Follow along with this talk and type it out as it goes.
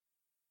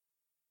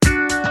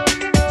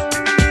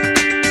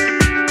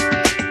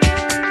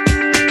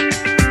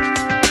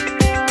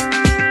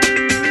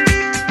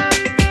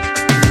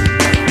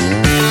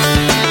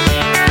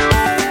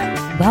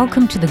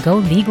the Go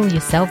Legal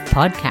Yourself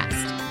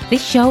podcast.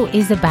 This show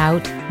is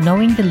about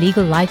knowing the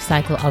legal life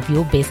cycle of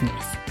your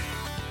business.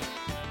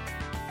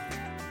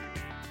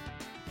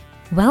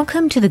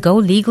 Welcome to the Go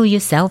Legal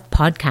Yourself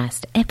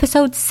podcast,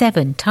 episode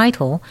 7,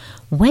 title,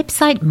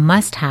 Website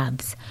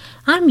Must-Haves.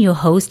 I'm your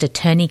host,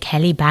 Attorney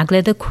Kelly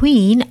Bagler, the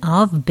Queen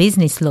of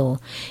Business Law.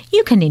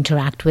 You can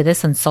interact with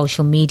us on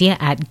social media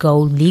at Go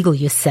Legal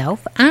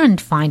Yourself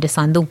and find us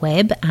on the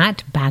web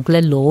at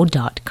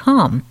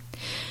baglerlaw.com.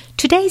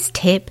 Today's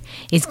tip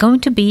is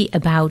going to be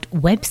about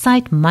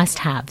website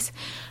must-haves.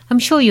 I'm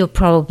sure you're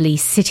probably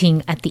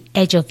sitting at the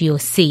edge of your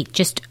seat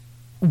just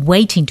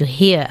waiting to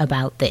hear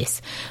about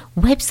this.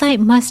 Website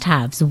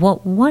must-haves,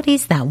 what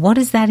is that? What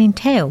does that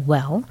entail?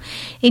 Well,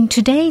 in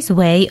today's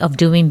way of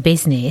doing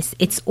business,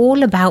 it's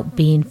all about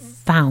being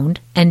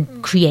found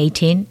and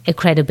creating a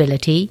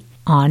credibility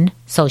on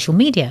social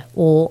media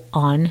or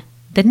on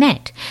the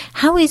net.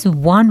 How is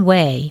one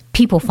way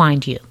people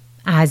find you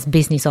as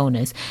business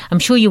owners? I'm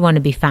sure you want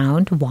to be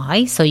found.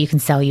 Why? So you can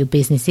sell your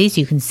businesses,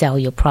 you can sell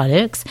your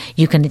products,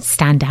 you can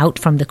stand out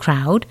from the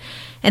crowd.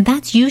 And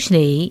that's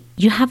usually,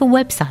 you have a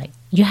website.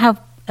 You have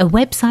a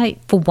website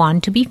for one,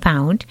 to be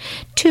found,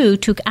 two,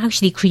 to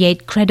actually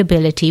create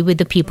credibility with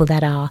the people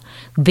that are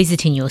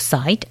visiting your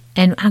site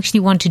and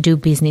actually want to do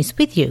business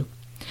with you.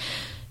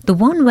 The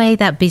one way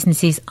that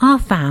businesses are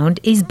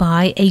found is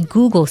by a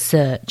Google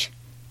search.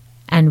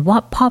 And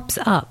what pops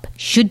up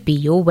should be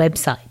your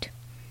website.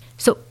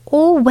 So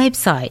all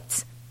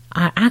websites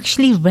are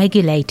actually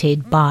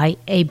regulated by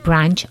a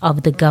branch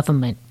of the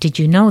government. Did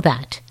you know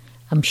that?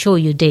 I'm sure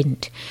you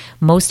didn't.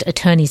 Most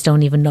attorneys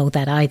don't even know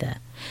that either.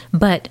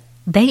 But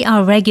they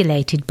are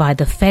regulated by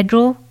the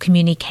Federal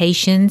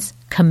Communications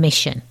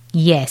Commission.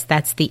 Yes,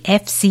 that's the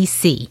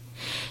FCC.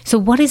 So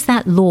what does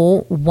that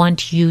law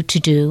want you to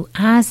do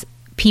as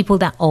people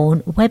that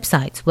own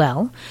websites?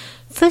 Well,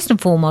 first and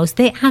foremost,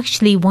 they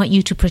actually want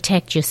you to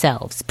protect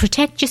yourselves.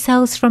 Protect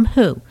yourselves from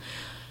who?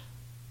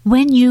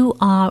 When you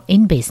are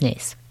in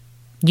business,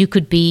 you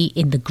could be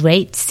in the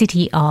great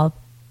city of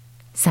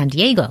San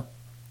Diego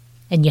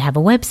and you have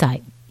a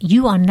website.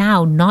 You are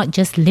now not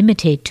just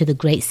limited to the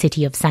great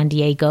city of San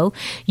Diego.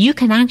 You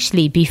can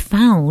actually be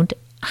found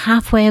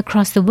halfway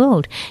across the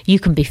world. You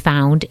can be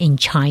found in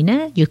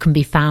China. You can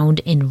be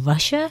found in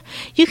Russia.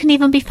 You can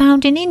even be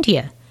found in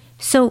India.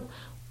 So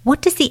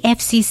what does the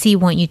FCC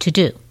want you to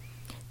do?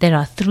 There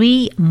are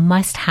 3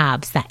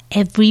 must-haves that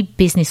every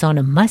business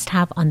owner must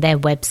have on their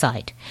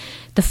website.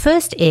 The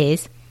first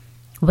is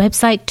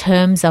website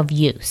terms of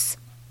use.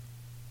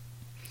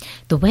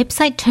 The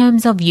website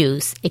terms of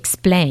use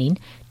explain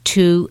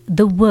to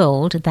the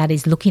world that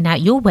is looking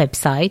at your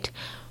website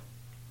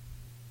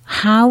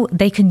how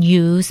they can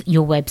use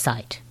your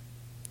website.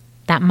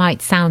 That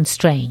might sound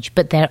strange,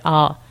 but there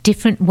are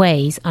different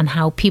ways on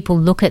how people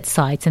look at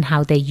sites and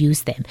how they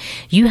use them.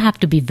 You have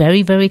to be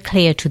very, very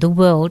clear to the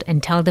world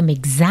and tell them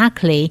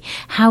exactly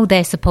how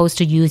they're supposed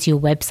to use your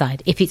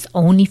website. If it's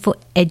only for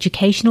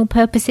educational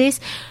purposes,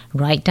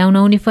 write down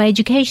only for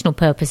educational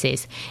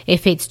purposes.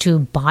 If it's to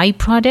buy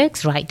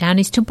products, write down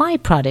it's to buy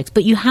products.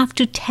 But you have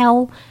to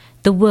tell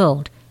the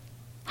world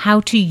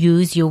how to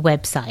use your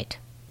website.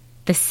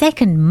 The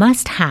second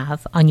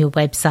must-have on your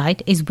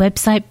website is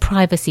website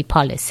privacy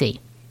policy.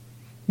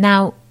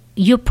 Now,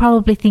 you're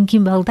probably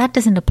thinking, well, that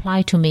doesn't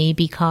apply to me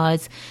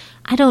because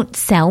I don't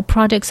sell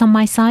products on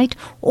my site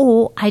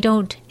or I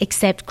don't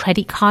accept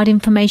credit card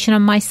information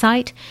on my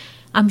site.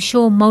 I'm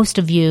sure most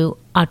of you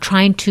are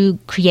trying to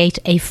create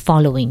a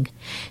following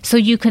so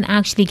you can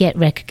actually get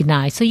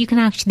recognized, so you can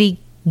actually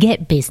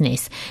get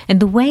business. And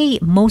the way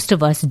most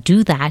of us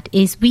do that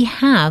is we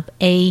have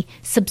a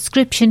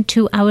subscription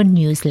to our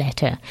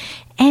newsletter.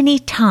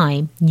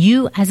 Anytime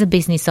you as a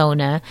business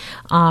owner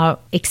are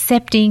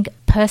accepting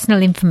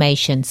personal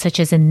information such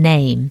as a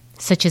name,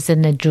 such as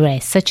an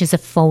address, such as a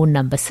phone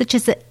number, such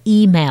as an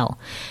email,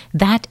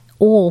 that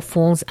all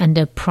falls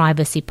under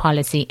privacy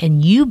policy,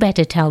 and you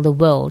better tell the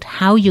world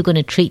how you're going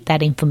to treat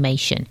that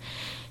information.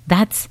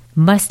 That's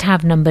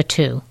must-have number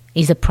 2,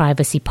 is a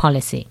privacy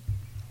policy.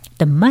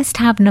 The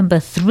must-have number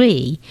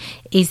 3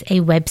 is a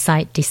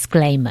website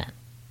disclaimer.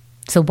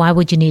 So why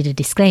would you need a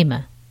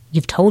disclaimer?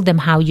 You've told them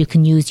how you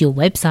can use your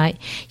website.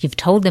 You've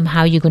told them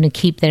how you're going to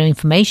keep their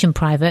information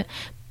private.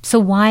 So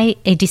why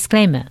a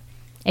disclaimer?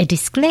 A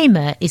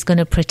disclaimer is going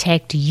to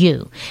protect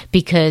you,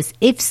 because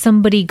if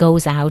somebody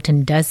goes out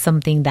and does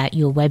something that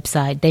your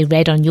website, they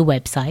read on your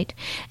website,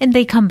 and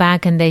they come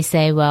back and they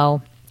say,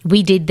 well,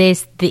 we did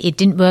this, it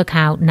didn't work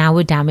out, now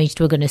we're damaged,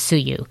 we're going to sue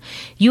you.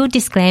 Your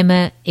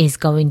disclaimer is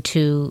going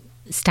to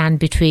stand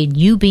between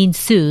you being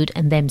sued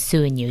and them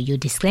suing you. Your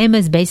disclaimer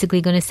is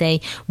basically going to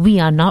say, we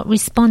are not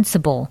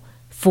responsible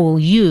for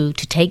you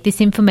to take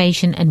this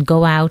information and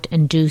go out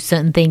and do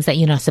certain things that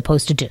you're not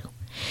supposed to do.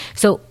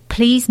 So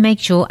please make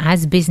sure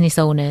as business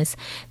owners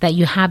that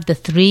you have the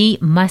 3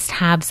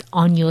 must-haves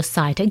on your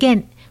site.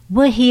 Again,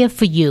 we're here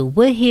for you.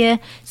 We're here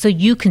so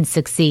you can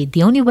succeed.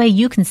 The only way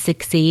you can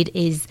succeed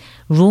is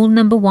rule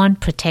number 1,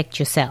 protect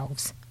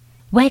yourselves.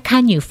 Where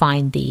can you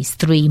find these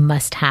 3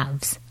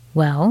 must-haves?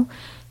 Well,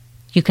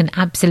 you can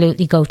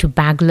absolutely go to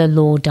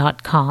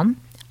baglerlaw.com.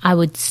 I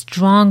would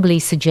strongly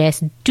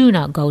suggest do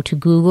not go to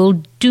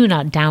Google, do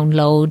not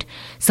download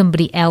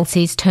somebody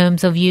else's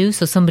terms of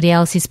use or somebody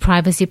else's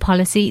privacy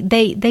policy.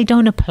 They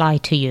don't apply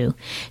to you.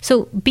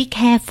 So be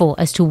careful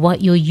as to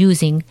what you're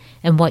using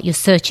and what you're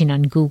searching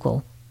on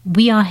Google.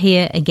 We are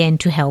here again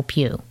to help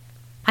you.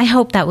 I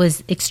hope that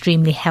was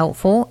extremely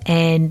helpful,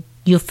 and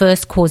your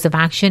first course of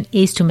action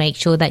is to make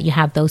sure that you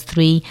have those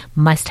 3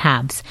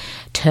 must-haves: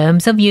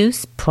 terms of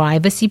use,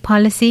 privacy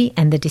policy,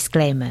 and the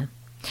disclaimer.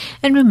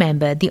 And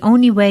remember, the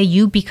only way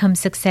you become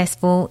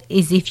successful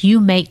is if you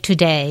make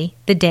today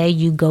the day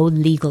you go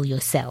legal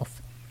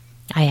yourself.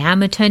 I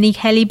am Attorney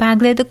Kelly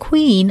Bagler, the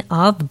Queen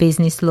of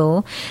Business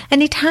Law,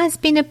 and it has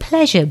been a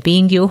pleasure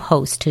being your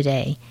host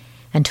today.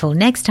 Until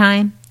next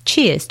time,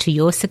 cheers to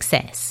your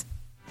success.